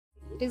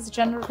it is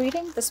general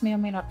reading. This may or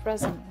may not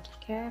resonate.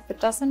 Okay, if it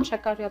doesn't,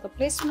 check out your other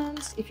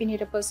placements. If you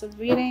need a personal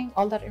reading,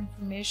 all that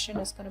information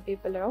is going to be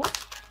below.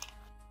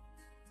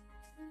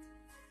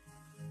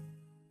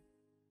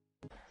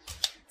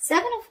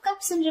 Seven of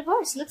Cups in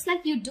reverse. Looks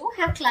like you do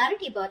have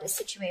clarity about a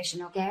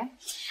situation, okay?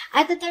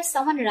 Either there's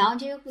someone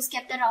around you who's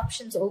kept their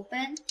options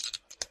open.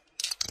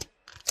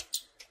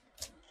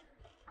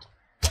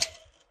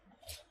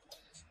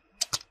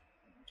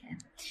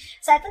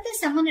 So either there's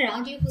someone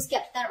around you who's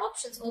kept their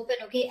options open,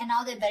 okay, and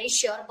now they're very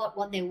sure about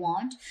what they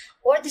want.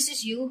 Or this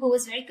is you who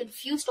was very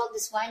confused all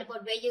this while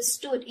about where you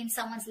stood in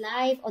someone's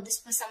life. Or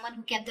this was someone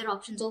who kept their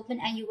options open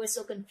and you were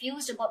so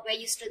confused about where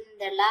you stood in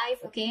their life,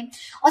 okay?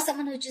 Or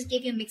someone who just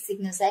gave you mixed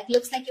signals. Like,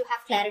 looks like you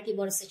have clarity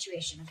about a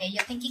situation, okay?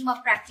 You're thinking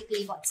more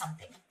practically about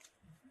something.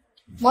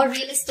 More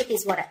realistic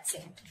is what I'd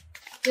say.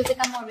 You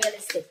become more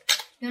realistic.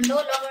 You're no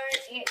longer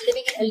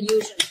living in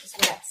illusions is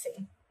what I'd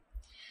say.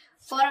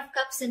 Four of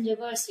Cups in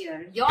reverse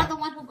here. You're the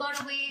one who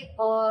got away,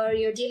 or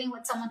you're dealing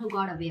with someone who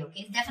got away,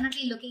 okay?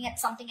 Definitely looking at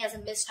something as a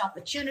missed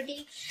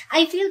opportunity.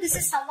 I feel this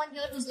is someone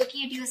here who's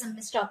looking at you as a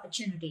missed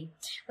opportunity.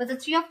 With the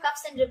Three of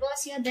Cups in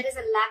reverse here, there is a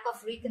lack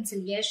of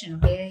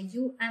reconciliation, okay?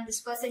 You and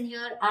this person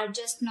here are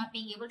just not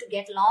being able to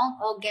get along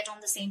or get on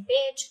the same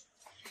page.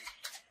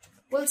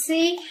 We'll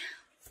see.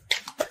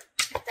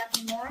 Tell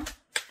me more.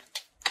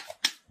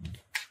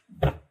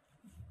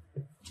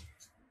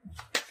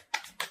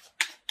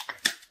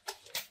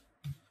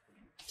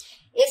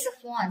 Ace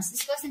of Wands.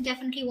 This person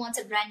definitely wants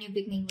a brand new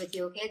beginning with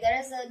you, okay? There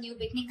is a new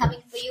beginning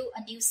coming for you,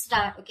 a new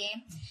start, okay?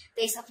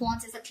 The Ace of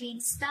Wands is a clean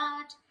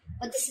start,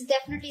 but this is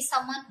definitely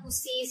someone who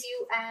sees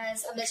you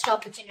as a missed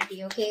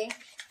opportunity, okay?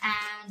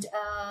 And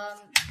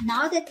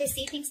now that they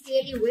see things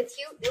clearly with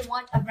you, they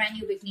want a brand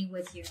new beginning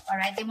with you, all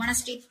right? They want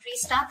to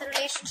restart the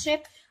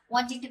relationship,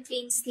 wanting to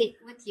clean slate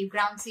with you,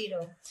 ground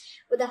zero.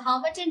 With the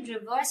Hermit in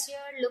reverse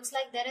here, looks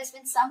like there has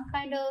been some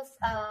kind of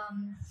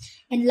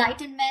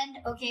enlightenment,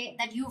 okay,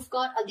 that you've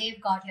got or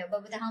they've got here.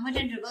 But with the Hermit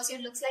in reverse here,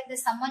 looks like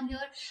there's someone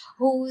here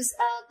who's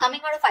coming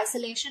out of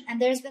isolation and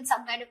there's been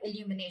some kind of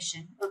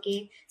illumination,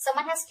 okay.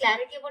 Someone has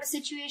clarity about a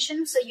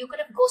situation, so you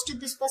could have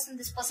ghosted this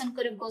person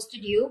could have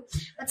ghosted you,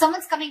 but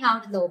someone's coming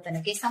out in the open,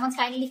 okay. Someone's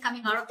finally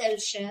coming out of their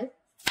shell.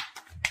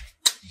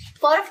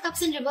 Four of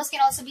Cups in reverse can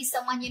also be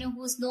someone, you know,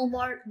 who's no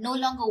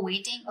longer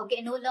waiting,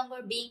 okay, no longer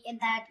being in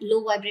that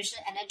low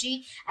vibrational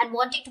energy and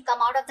wanting to come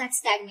out of that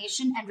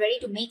stagnation and ready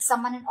to make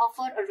someone an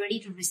offer or ready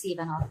to receive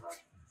an offer.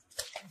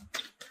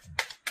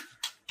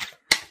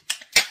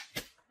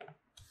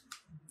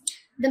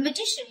 The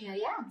Magician here,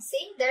 yeah,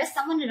 see, there is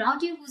someone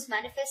around you who's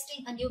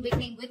manifesting a new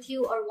beginning with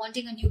you or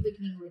wanting a new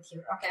beginning with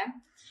you, okay.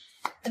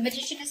 The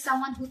Magician is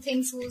someone who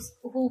thinks,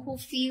 who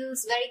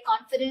feels very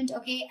confident,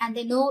 okay, and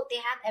they know they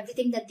have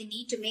everything that they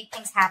need to make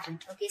things happen,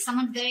 okay.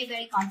 Someone very,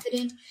 very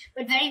confident,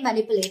 but very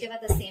manipulative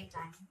at the same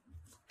time.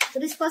 So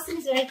this person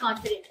is very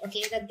confident,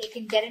 okay, that they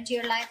can get into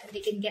your life and they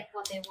can get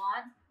what they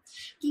want.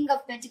 King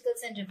of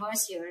Pentacles in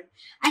reverse here.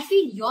 I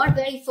feel you're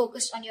very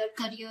focused on your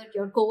career,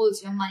 your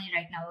goals, your money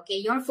right now, okay?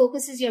 Your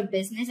focus is your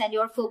business and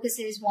your focus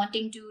is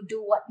wanting to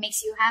do what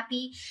makes you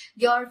happy.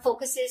 Your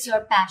focus is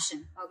your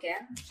passion, okay?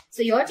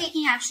 So you're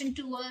taking action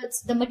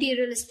towards the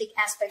materialistic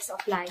aspects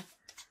of life.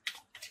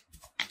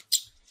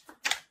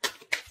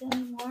 Tell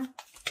me more.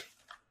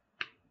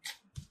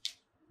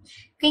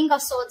 King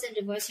of Swords in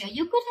reverse here.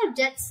 You could have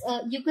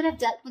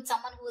dealt with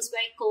someone who was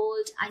very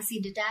cold, icy,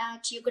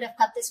 detached. You could have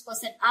cut this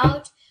person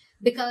out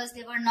because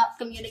they were not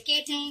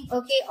communicating,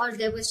 okay, or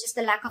there was just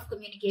a lack of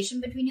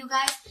communication between you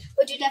guys.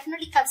 But you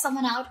definitely cut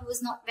someone out who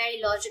was not very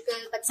logical,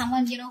 but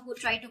someone, you know, who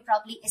tried to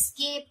probably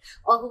escape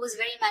or who was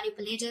very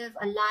manipulative,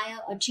 a liar,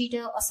 a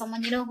cheater, or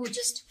someone, you know, who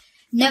just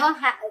never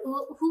had,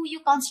 who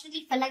you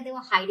constantly felt like they were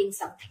hiding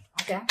something,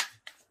 okay?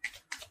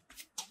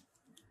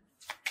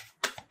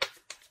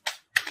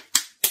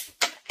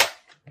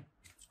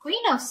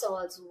 Queen of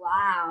Swords,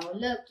 wow,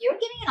 look, you're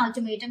giving an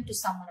ultimatum to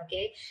someone,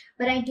 okay?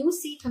 But I do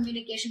see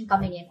communication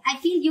coming in. I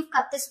feel you've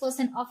cut this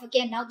person off,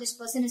 okay? Now this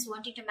person is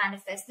wanting to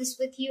manifest this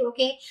with you,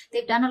 okay?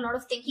 They've done a lot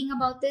of thinking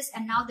about this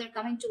and now they're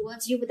coming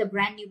towards you with a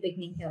brand new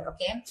beginning here,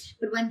 okay?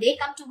 But when they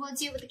come towards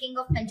you with the King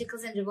of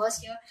Pentacles in reverse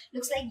here,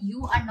 looks like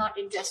you are not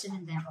interested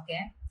in them,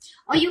 okay?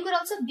 Or you could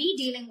also be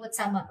dealing with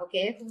someone,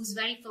 okay, who's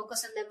very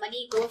focused on their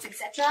money, goals,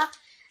 etc.,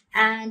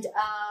 and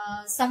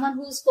someone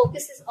whose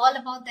focus is all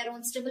about their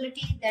own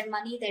stability, their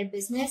money, their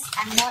business,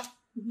 and not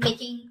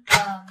making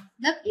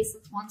the Ace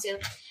of Wands here,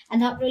 and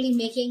not really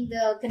making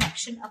the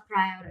connection a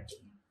priority.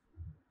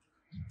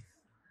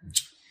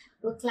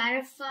 We'll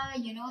clarify,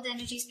 you know, the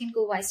energies can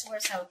go vice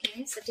versa,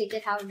 okay? So take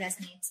it how it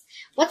resonates.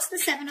 What's the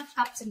Seven of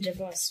Cups in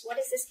reverse? What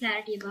is this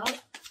clarity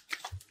about?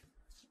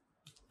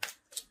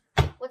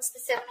 What's the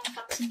Seven of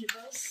Cups in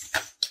reverse?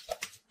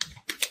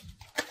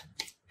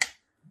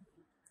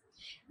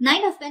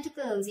 Nine of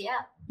Pentacles, yeah.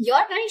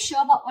 You're very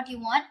sure about what you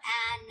want,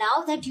 and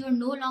now that you're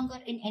no longer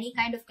in any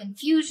kind of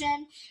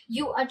confusion,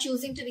 you are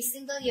choosing to be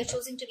single, you're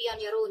choosing to be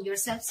on your own, you're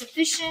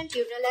self-sufficient,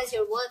 you realize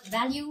your worth,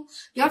 value,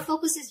 your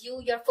focus is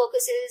you, your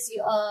focus is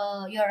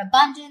your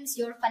abundance,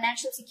 your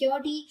financial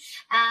security,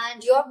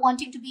 and you're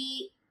wanting to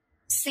be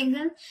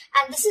single,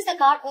 and this is the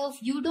card of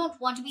you don't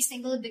want to be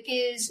single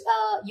because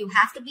you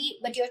have to be,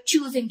 but you're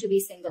choosing to be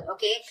single,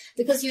 okay?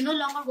 Because you're no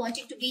longer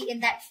wanting to be in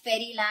that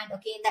fairyland,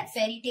 okay? In that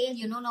fairy tale,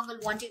 you're no longer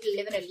wanting to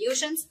live in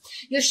illusions.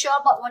 You're sure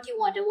about what you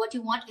want, and what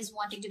you want is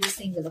wanting to be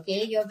single,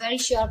 okay? You're very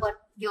sure about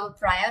your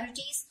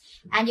priorities,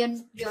 and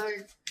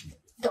you're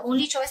the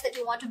only choice that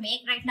you want to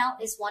make right now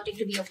is wanting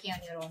to be okay on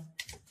your own.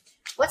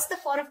 What's the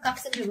Four of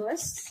Cups in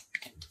reverse?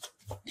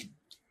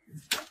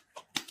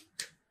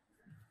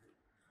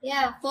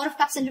 Yeah, Four of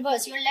Cups in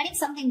reverse. You're letting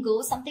something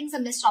go. Something's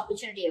a missed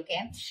opportunity,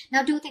 okay?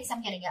 Now, two things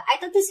I'm getting here.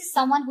 Either this is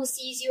someone who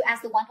sees you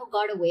as the one who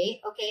got away,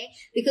 okay?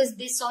 Because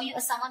they saw you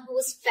as someone who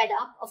was fed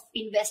up of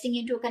investing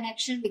into a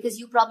connection because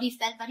you probably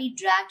felt very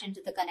dragged into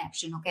the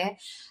connection, okay?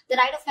 The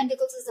Knight of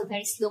Pentacles is a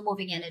very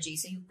slow-moving energy.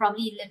 So you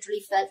probably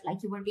literally felt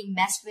like you were being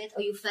messed with,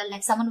 or you felt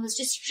like someone was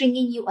just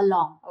stringing you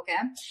along, okay?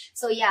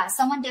 So yeah,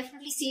 someone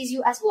definitely sees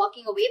you as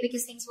walking away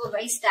because things were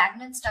very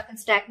stagnant, stuck and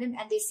stagnant,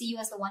 and they see you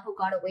as the one who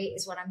got away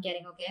is what I'm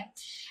getting, okay?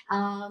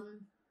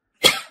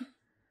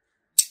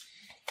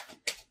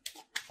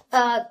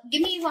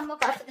 Give me one more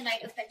card for the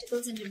Knight of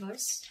Pentacles in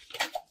reverse.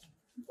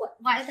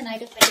 Why is the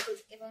Knight of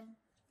Pentacles given?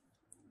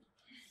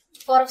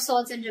 Four of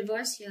Swords in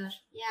reverse here.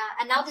 Yeah,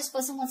 and now this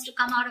person wants to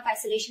come out of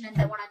isolation and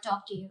they want to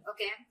talk to you,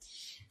 okay?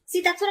 See,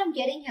 that's what I'm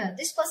getting here.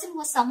 This person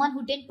was someone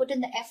who didn't put in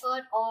the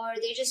effort, or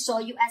they just saw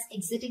you as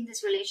exiting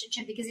this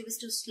relationship because it was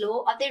too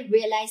slow, or they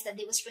realized that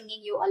they were stringing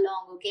you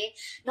along, okay?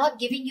 Not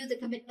giving you the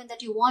commitment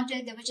that you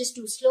wanted. They were just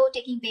too slow,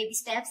 taking baby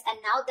steps. And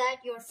now that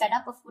you're fed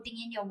up of putting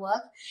in your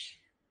work,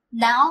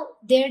 now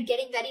they're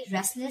getting very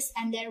restless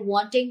and they're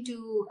wanting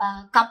to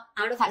come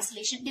out of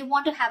isolation. They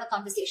want to have a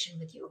conversation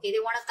with you, okay? They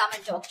want to come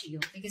and talk to you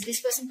because this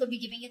person could be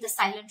giving you the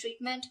silent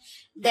treatment.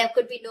 There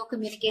could be no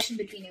communication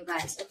between you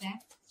guys, okay?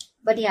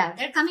 But yeah,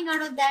 they're coming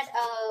out of that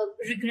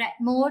regret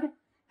mode,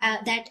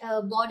 that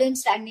boredom,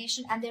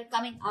 stagnation, and they're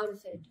coming out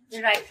of it.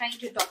 They're trying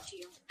to talk to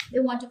you. They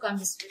want to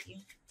converse with you.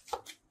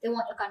 They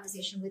want a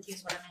conversation with you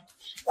is what I meant.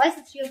 Why is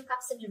the Three of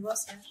Cups in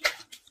reverse here?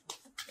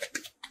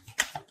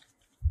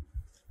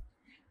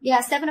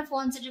 Yeah, Seven of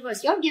Wands in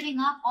reverse. You're giving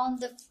up on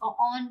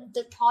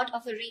the thought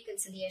of a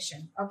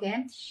reconciliation,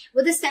 okay?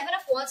 With the Seven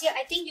of Wands here,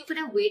 I think you could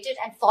have waited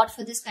and fought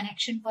for this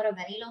connection for a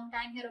very long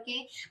time here,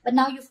 okay? But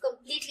now you've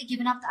completely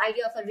given up the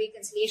idea of a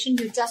reconciliation.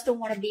 You just don't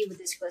want to be with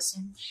this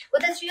person.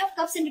 With the Three of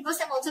Cups in reverse,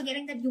 I'm also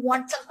getting that you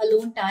want some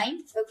alone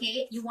time,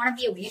 okay? You want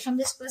to be away from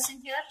this person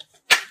here.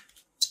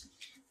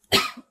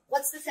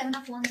 What's the Seven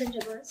of Wands in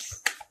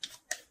reverse?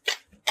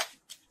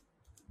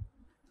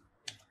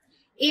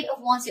 Eight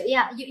of Wands here.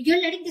 Yeah, you're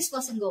letting this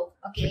person go,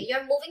 okay?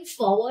 You're moving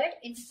forward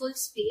in full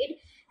speed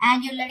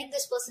and you're letting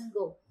this person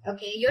go,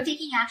 okay? You're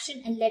taking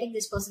action and letting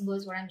this person go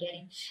is what I'm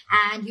getting.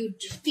 And you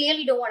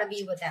clearly don't want to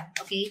be with them,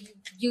 okay?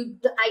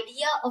 The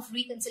idea of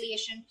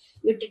reconciliation,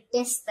 you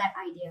detest that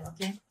idea,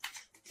 okay?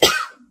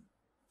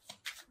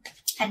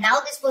 And now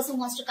this person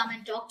wants to come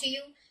and talk to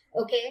you,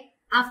 okay?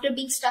 After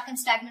being stuck and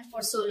stagnant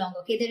for so long,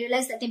 okay? They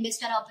realize that they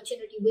missed an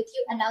opportunity with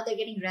you and now they're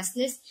getting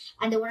restless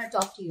and they want to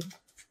talk to you.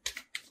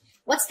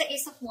 What's the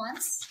Ace of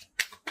Wands?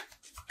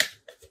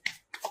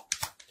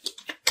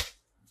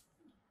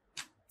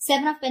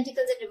 Seven of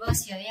Pentacles in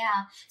reverse here,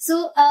 yeah.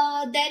 So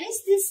there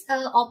is this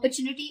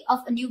opportunity of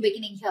a new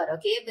beginning here,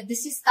 okay? But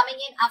this is coming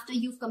in after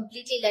you've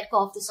completely let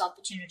go of this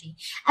opportunity.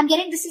 I'm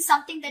getting this is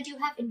something that you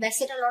have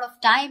invested a lot of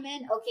time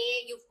in,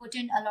 okay? You've put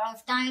in a lot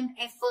of time,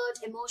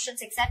 effort,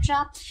 emotions,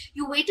 etc.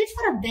 You waited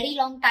for a very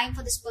long time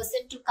for this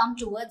person to come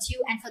towards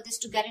you and for this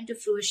to get into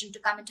fruition, to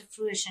come into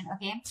fruition,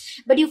 okay?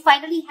 But you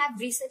finally have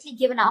recently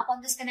given up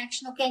on this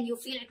connection, okay? And you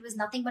feel it was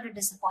nothing but a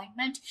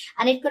disappointment.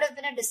 And it could have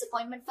been a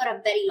disappointment for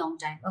a very long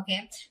time,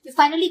 okay? You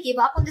finally give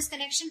up on this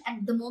connection,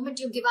 and the moment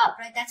you give up,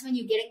 right, that's when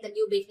you're getting the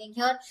new beginning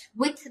here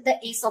with the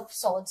Ace of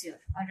Swords here,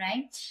 all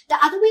right?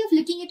 The other way of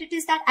looking at it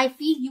is that I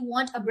feel you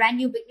want a brand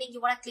new beginning.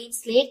 You want a clean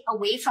slate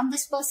away from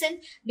this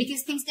person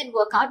because things didn't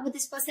work out with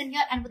this person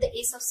here, and with the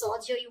Ace of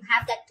Swords here, you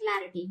have that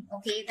clarity,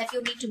 okay, that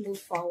you need to move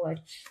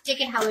forward.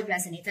 Take it how it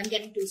resonates. I'm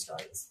getting two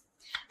stories.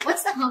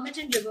 What's the Hermit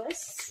in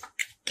reverse?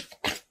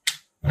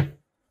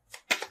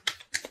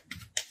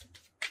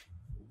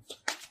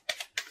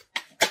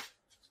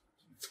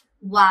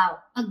 Wow,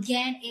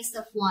 again Ace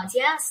of Wands.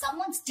 Yeah,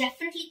 someone's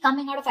definitely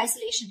coming out of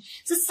isolation.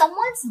 So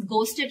someone's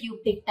ghosted you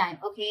big time,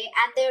 okay,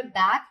 and they're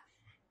back.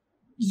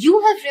 You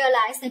have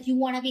realized that you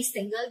want to be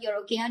single, you're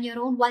okay on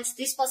your own, whilst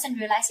this person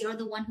realized you're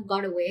the one who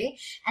got away.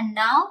 And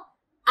now,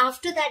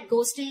 after that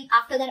ghosting,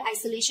 after that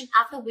isolation,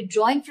 after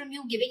withdrawing from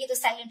you, giving you the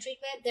silent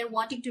treatment, they're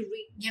wanting to,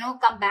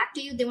 come back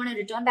to you. They want to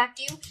return back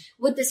to you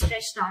with this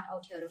fresh start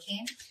out here,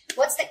 okay?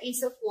 What's the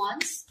Ace of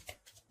Wands?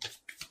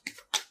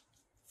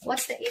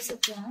 What's the Ace of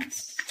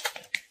Wands?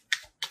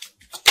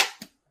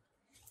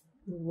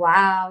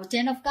 Wow,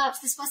 Ten of Cups.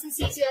 This person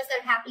sees you as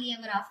their happily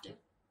ever after.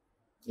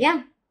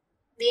 Yeah,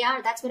 they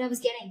are. That's what I was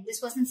getting. This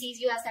person sees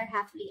you as their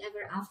happily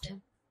ever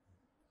after.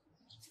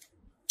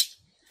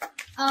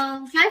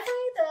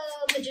 Clarify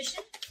the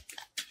Magician.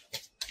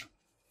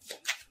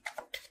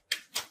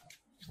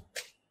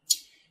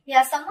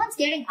 Yeah, someone's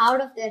getting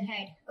out of their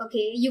head.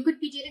 Okay, you could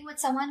be dealing with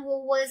someone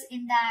who was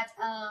in that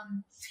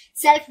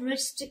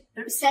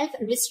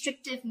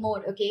self-restrictive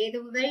mode. Okay, they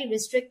were very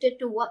restricted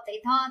to what they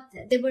thought.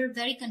 They were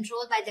very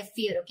controlled by their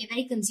fear. Okay,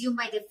 very consumed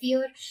by their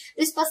fear.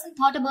 This person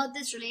thought about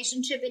this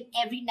relationship in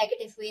every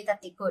negative way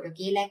that they could.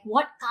 Okay, like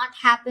what can't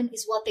happen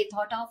is what they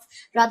thought of,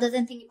 rather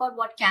than thinking about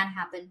what can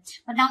happen.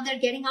 But now they're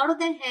getting out of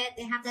their head.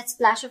 They have that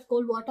splash of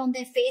cold water on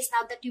their face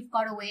now that you've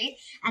got away,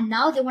 and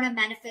now they want to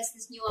manifest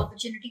this new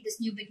opportunity,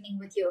 this new beginning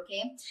with you.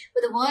 Okay,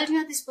 with the world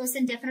here, this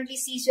person definitely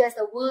sees you as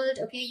the world.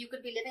 Okay, you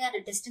could be living at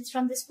a distance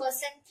from this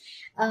person,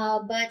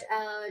 but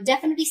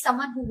definitely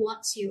someone who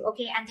wants you.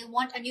 Okay, and they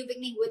want a new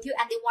beginning with you,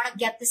 and they want to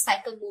get this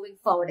cycle moving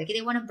forward. Okay,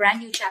 they want a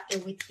brand new chapter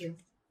with you.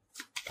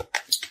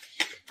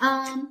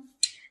 I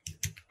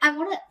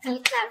want to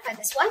clarify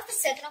this. Why is the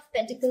Seven of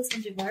Pentacles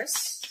in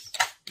reverse?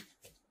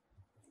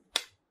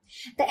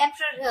 The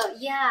Emperor here,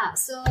 yeah.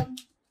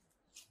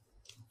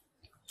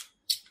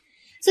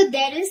 So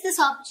there is this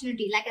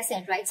opportunity, like I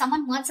said, right?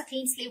 Someone wants a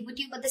clean slate with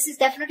you, but this is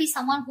definitely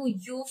someone who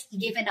you've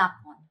given up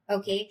on,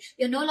 okay?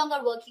 You're no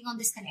longer working on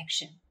this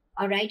connection,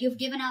 all right? You've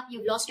given up,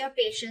 you've lost your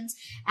patience,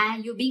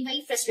 and you're being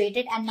very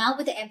frustrated. And now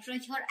with the Emperor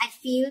here, I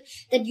feel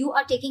that you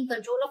are taking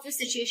control of your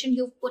situation.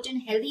 You've put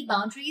in healthy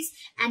boundaries,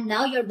 and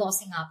now you're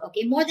bossing up,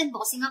 okay? More than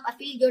bossing up, I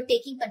feel you're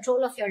taking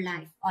control of your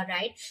life, all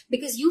right?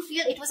 Because you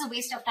feel it was a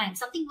waste of time.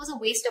 Something was a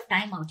waste of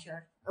time out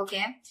here.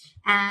 Okay,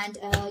 and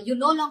you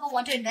no longer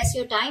want to invest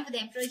your time with the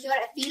Emperor here.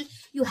 I feel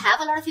you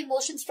have a lot of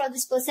emotions for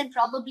this person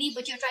probably,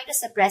 but you're trying to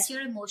suppress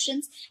your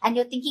emotions and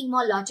you're thinking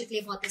more logically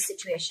about this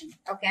situation.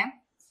 Okay,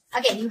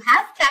 again, you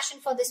have passion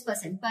for this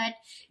person, but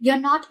you're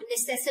not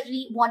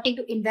necessarily wanting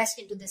to invest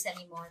into this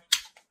anymore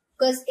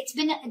because it's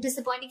been a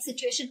disappointing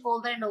situation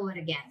over and over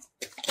again.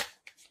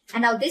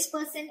 And now this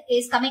person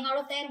is coming out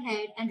of their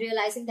head and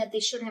realizing that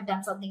they should have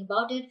done something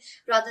about it,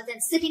 rather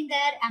than sitting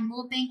there and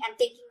moping and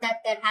thinking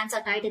that their hands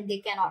are tied and they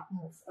cannot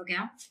move. Okay.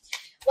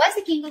 Why is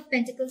the King of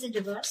Pentacles in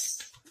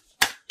reverse?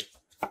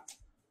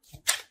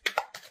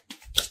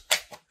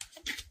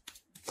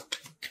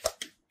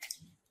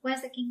 Why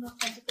is the King of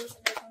Pentacles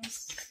in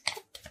reverse?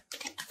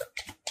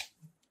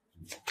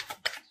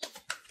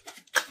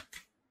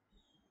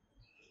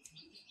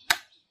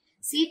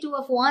 See, Two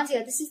of Wands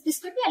here. This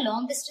could be a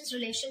long distance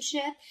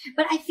relationship,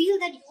 but I feel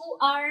that you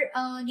are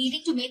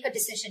needing to make a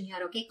decision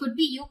here. Okay, could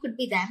be you, could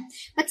be them,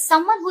 but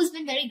someone who's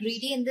been very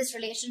greedy in this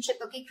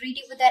relationship. Okay,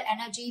 greedy with their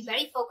energy,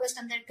 very focused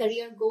on their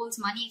career goals,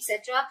 money,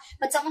 etc.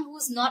 But someone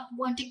who's not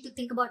wanting to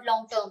think about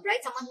long term,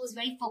 right? Someone who's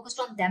very focused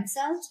on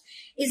themselves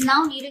is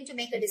now needing to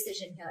make a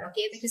decision here.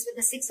 Okay, because with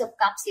the Six of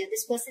Cups here,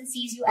 this person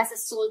sees you as a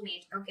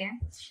soulmate. Okay,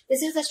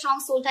 this is a strong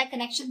soul tie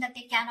connection that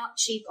they cannot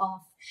shake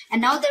off.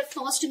 And now they're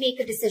forced to make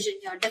a decision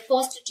here. They're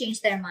forced to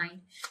change their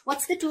mind.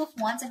 What's the Two of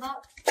Wands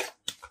about?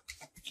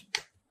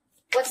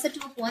 What's the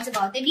Two of Wands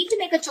about? They need to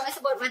make a choice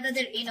about whether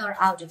they're in or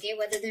out, okay?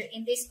 Whether they're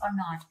in this or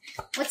not.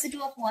 What's the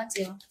Two of Wands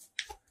here?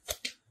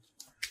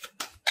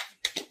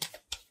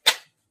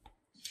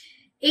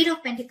 Eight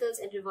of Pentacles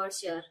in reverse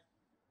here.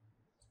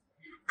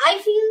 I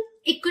feel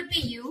it could be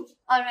you,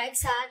 alright,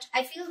 Sag.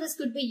 I feel this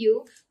could be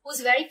you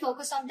who's very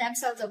focused on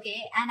themselves,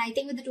 okay? And I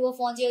think with the Two of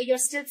Wands here, you're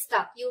still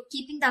stuck. You're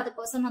keeping the other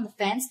person on the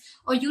fence,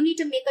 or you need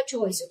to make a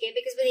choice, okay?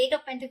 Because with Eight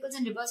of Pentacles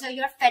in reverse here,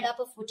 you're fed up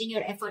of putting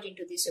your effort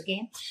into this,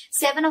 okay?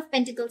 Seven of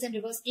Pentacles in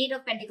reverse, Eight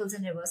of Pentacles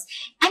in reverse.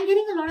 I'm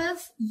getting a lot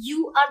of,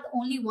 you are the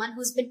only one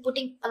who's been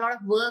putting a lot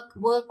of work,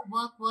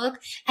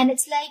 and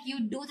it's like you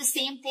do the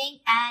same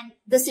thing and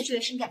the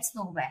situation gets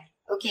nowhere.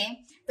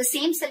 Okay, the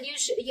same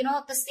solution,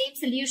 the same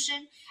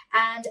solution,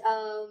 and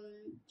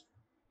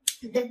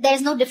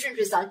there's no different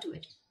result to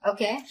it.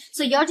 Okay,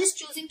 so you're just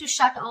choosing to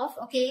shut off,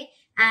 okay,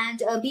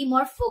 and be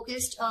more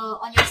focused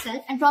on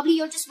yourself, and probably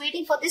you're just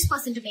waiting for this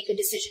person to make a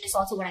decision is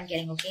also what I'm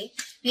getting. Okay,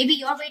 maybe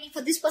you're waiting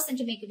for this person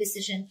to make a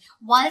decision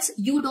whilst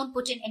you don't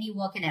put in any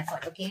work and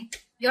effort. Okay,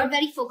 you're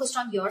very focused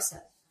on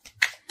yourself.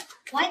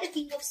 Why the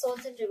King of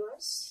Swords in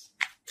reverse?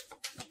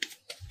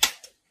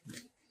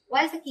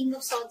 Why is the King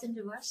of Swords in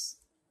reverse?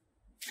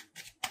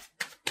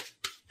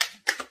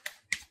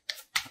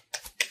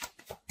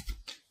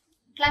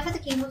 For the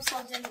King of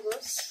Swords in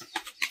reverse.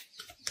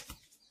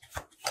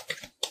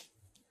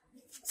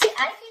 See,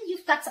 I feel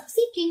you've cut some.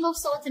 See, King of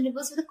Swords in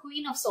reverse with the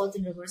Queen of Swords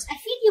in reverse. I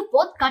feel you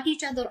both cut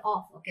each other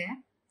off, okay?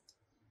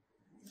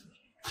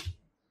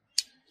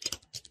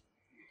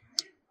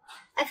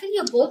 I feel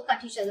you both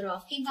cut each other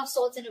off. King of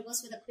Swords in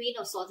reverse with the Queen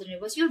of Swords in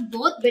reverse. You're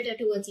both bitter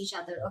towards each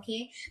other,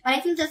 okay? But I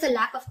feel there's a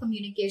lack of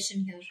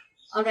communication here.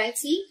 Alright,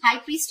 see? High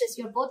Priestess,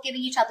 you're both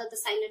giving each other the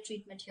silent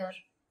treatment here.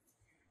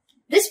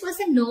 This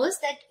person knows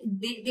that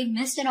they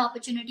missed an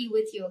opportunity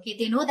with you, okay?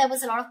 They know there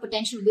was a lot of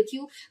potential with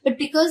you, but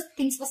because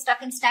things were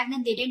stuck and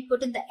stagnant, they didn't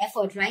put in the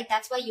effort, right?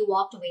 That's why you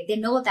walked away. They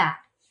know that.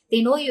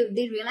 They know you.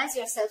 They realize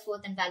your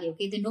self-worth and value,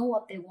 okay? They know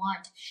what they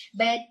want,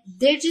 but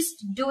they're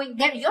just doing,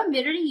 you're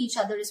mirroring each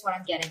other is what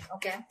I'm getting,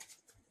 okay?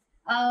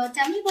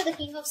 Tell me about the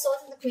King of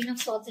Swords and the Queen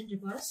of Swords in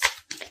reverse.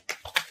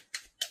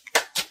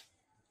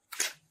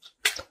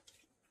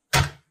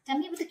 Tell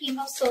me about the King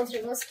of Swords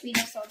reverse, Queen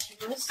of Swords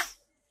reverse.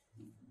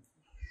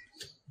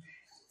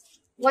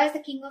 Why is the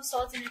King of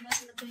Swords in reverse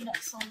and the Queen of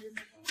Swords in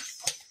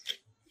reverse?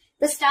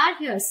 The star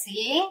here,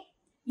 see?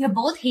 You're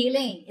both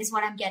healing is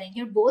what I'm getting.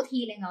 You're both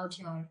healing out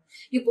here.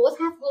 You both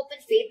have hope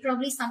and faith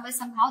probably somewhere,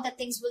 somehow that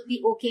things will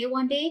be okay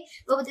one day.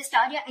 But with the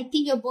star here, I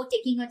think you're both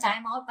taking your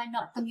time out by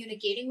not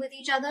communicating with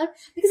each other.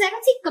 Because I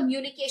don't see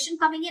communication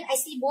coming in. I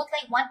see both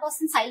like one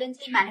person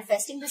silently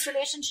manifesting this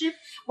relationship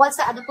whilst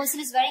the other person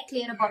is very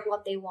clear about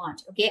what they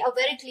want. Okay, are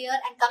very clear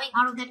and coming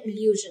out of that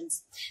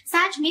illusions.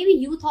 Sag, maybe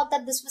you thought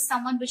that this was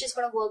someone which is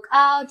going to work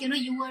out. You know,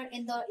 you were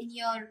in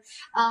your,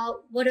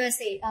 what do I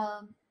say?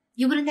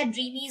 You were in that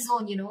dreamy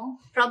zone, you know,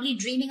 probably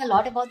dreaming a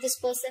lot about this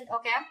person,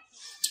 okay?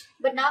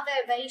 But now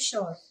we're very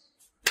sure.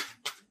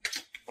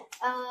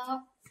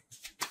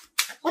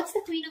 What's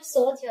the Queen of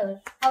Swords here?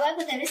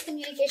 However, there is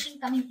communication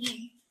coming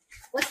in.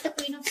 What's the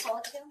Queen of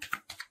Swords here?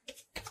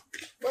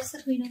 What's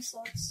the Queen of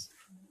Swords?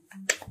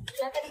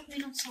 Look at the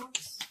Queen of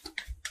Swords.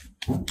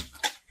 Look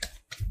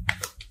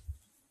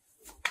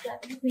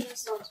at the Queen of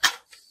Swords.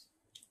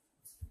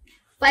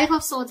 Five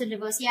of Swords in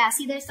reverse. Yeah,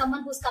 see, there's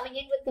someone who's coming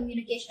in with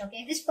communication,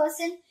 okay? This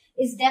person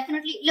is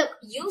definitely, look,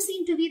 you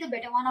seem to be the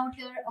better one out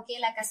here, okay?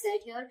 Like I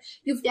said here,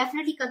 you've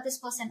definitely cut this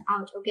person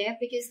out, okay?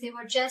 Because they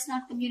were just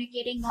not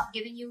communicating, not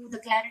giving you the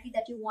clarity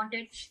that you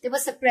wanted. They were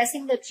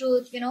suppressing the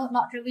truth, you know,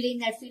 not revealing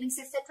their feelings,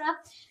 etc.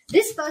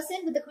 This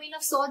person with the Queen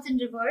of Swords in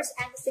reverse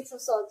and the Six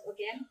of Swords,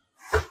 okay?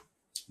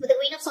 With the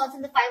Queen of Swords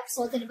and the Five of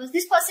Swords in reverse,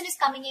 this person is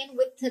coming in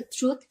with the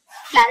truth,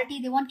 clarity.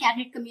 They want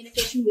candid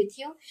communication with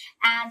you,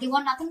 and they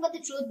want nothing but the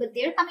truth, but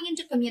they're coming in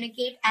to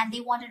communicate and they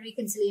want a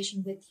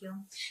reconciliation with you.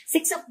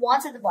 Six of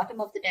Wands at the bottom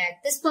of the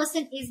deck. This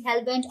person is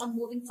hell-bent on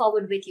moving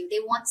forward with you. They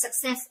want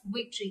success,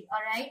 victory,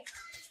 all right?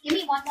 Give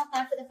me one more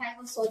card for the Five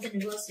of Swords in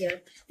reverse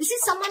here. This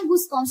is someone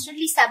who's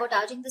constantly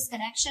sabotaging this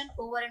connection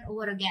over and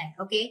over again,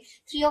 okay?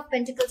 Three of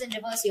Pentacles in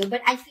reverse here,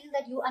 but I feel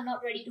that you are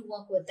not ready to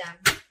work with them.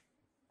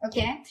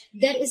 Okay,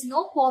 there is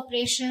no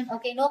cooperation,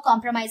 okay, no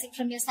compromising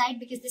from your side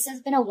because this has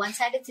been a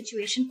one-sided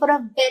situation for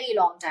a very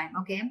long time,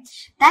 okay?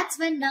 That's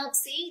when now,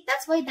 see,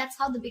 that's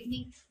how the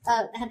beginning,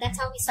 that's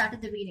how we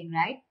started the reading,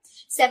 right?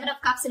 Seven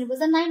of Cups and it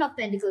was a Nine of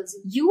Pentacles.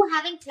 You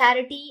having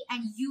clarity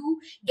and you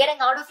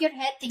getting out of your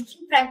head,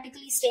 thinking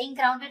practically, staying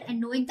grounded and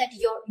knowing that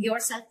your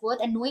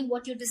self-worth and knowing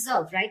what you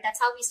deserve, right? That's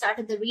how we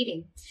started the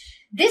reading.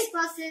 This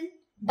person,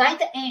 by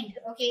the end,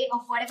 okay,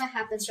 of whatever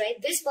happens, right,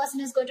 this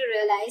person is going to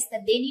realize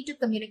that they need to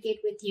communicate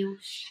with you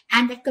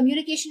and that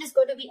communication is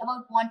going to be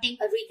about wanting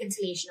a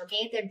reconciliation,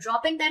 okay? They're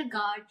dropping their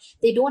guard.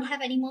 They don't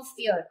have any more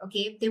fear,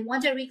 okay? They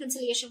want a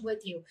reconciliation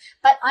with you.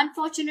 But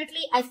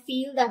unfortunately, I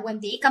feel that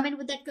when they come in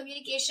with that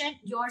communication,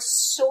 you're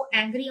so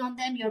angry on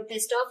them, you're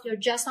pissed off, you're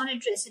just not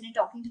interested in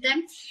talking to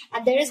them,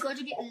 and there is going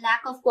to be a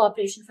lack of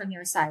cooperation from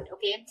your side,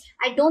 okay?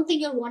 I don't think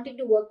you're wanting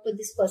to work with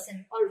this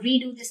person or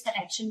redo this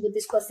connection with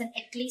this person,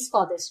 at least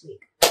for this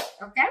week.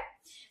 Okay,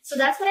 so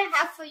that's what I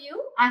have for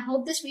you. I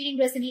hope this reading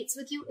resonates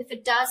with you. If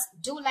it does,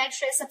 do like,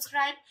 share,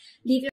 subscribe, leave your